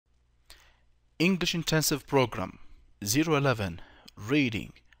English Intensive Program 011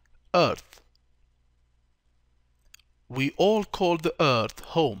 Reading Earth. We all call the Earth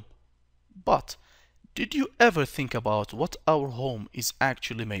home, but did you ever think about what our home is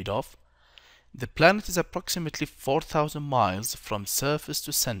actually made of? The planet is approximately 4,000 miles from surface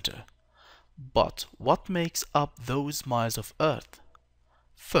to center. But what makes up those miles of Earth?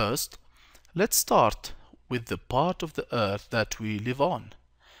 First, let's start with the part of the Earth that we live on,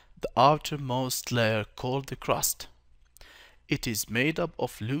 the outermost layer called the crust. It is made up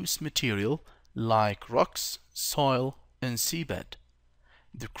of loose material like rocks, soil, and seabed.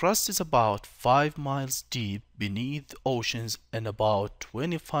 The crust is about 5 miles deep beneath the oceans and about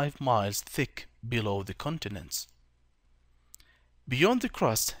 25 miles thick below the continents. Beyond the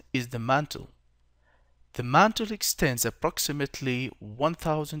crust is the mantle. The mantle extends approximately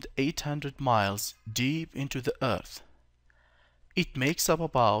 1,800 miles deep into the earth. It makes up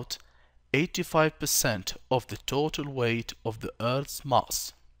about 85% of the total weight of the Earth's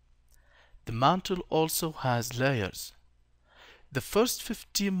mass. The mantle also has layers. The first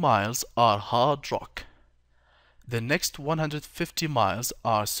 50 miles are hard rock. The next 150 miles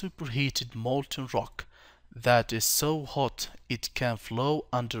are superheated molten rock that is so hot it can flow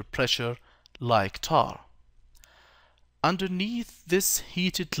under pressure like tar. Underneath this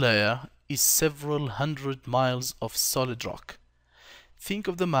heated layer is several hundred miles of solid rock. Think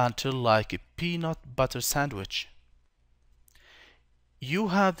of the mantle like a peanut butter sandwich. You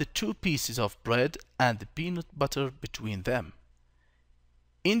have the two pieces of bread and the peanut butter between them.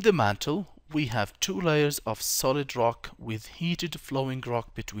 In the mantle, we have two layers of solid rock with heated flowing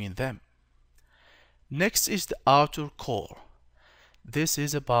rock between them. Next is the outer core. This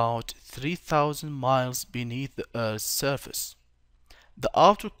is about 3,000 miles beneath the Earth's surface. The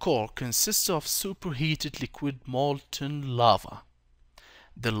outer core consists of superheated liquid molten lava.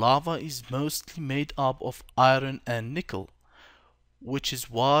 The lava is mostly made up of iron and nickel, which is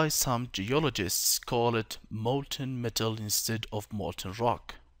why some geologists call it molten metal instead of molten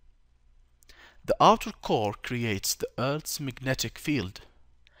rock. The outer core creates the Earth's magnetic field.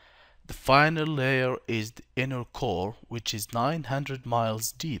 The final layer is the inner core, which is 900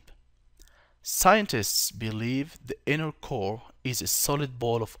 miles deep. Scientists believe the inner core is a solid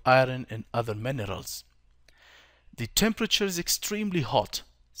ball of iron and other minerals. The temperature is extremely hot,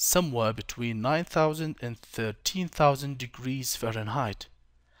 somewhere between 9,000 and 13,000 degrees Fahrenheit.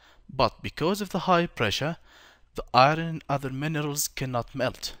 But because of the high pressure, the iron and other minerals cannot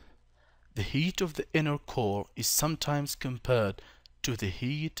melt. The heat of the inner core is sometimes compared to the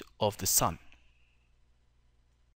heat of the sun.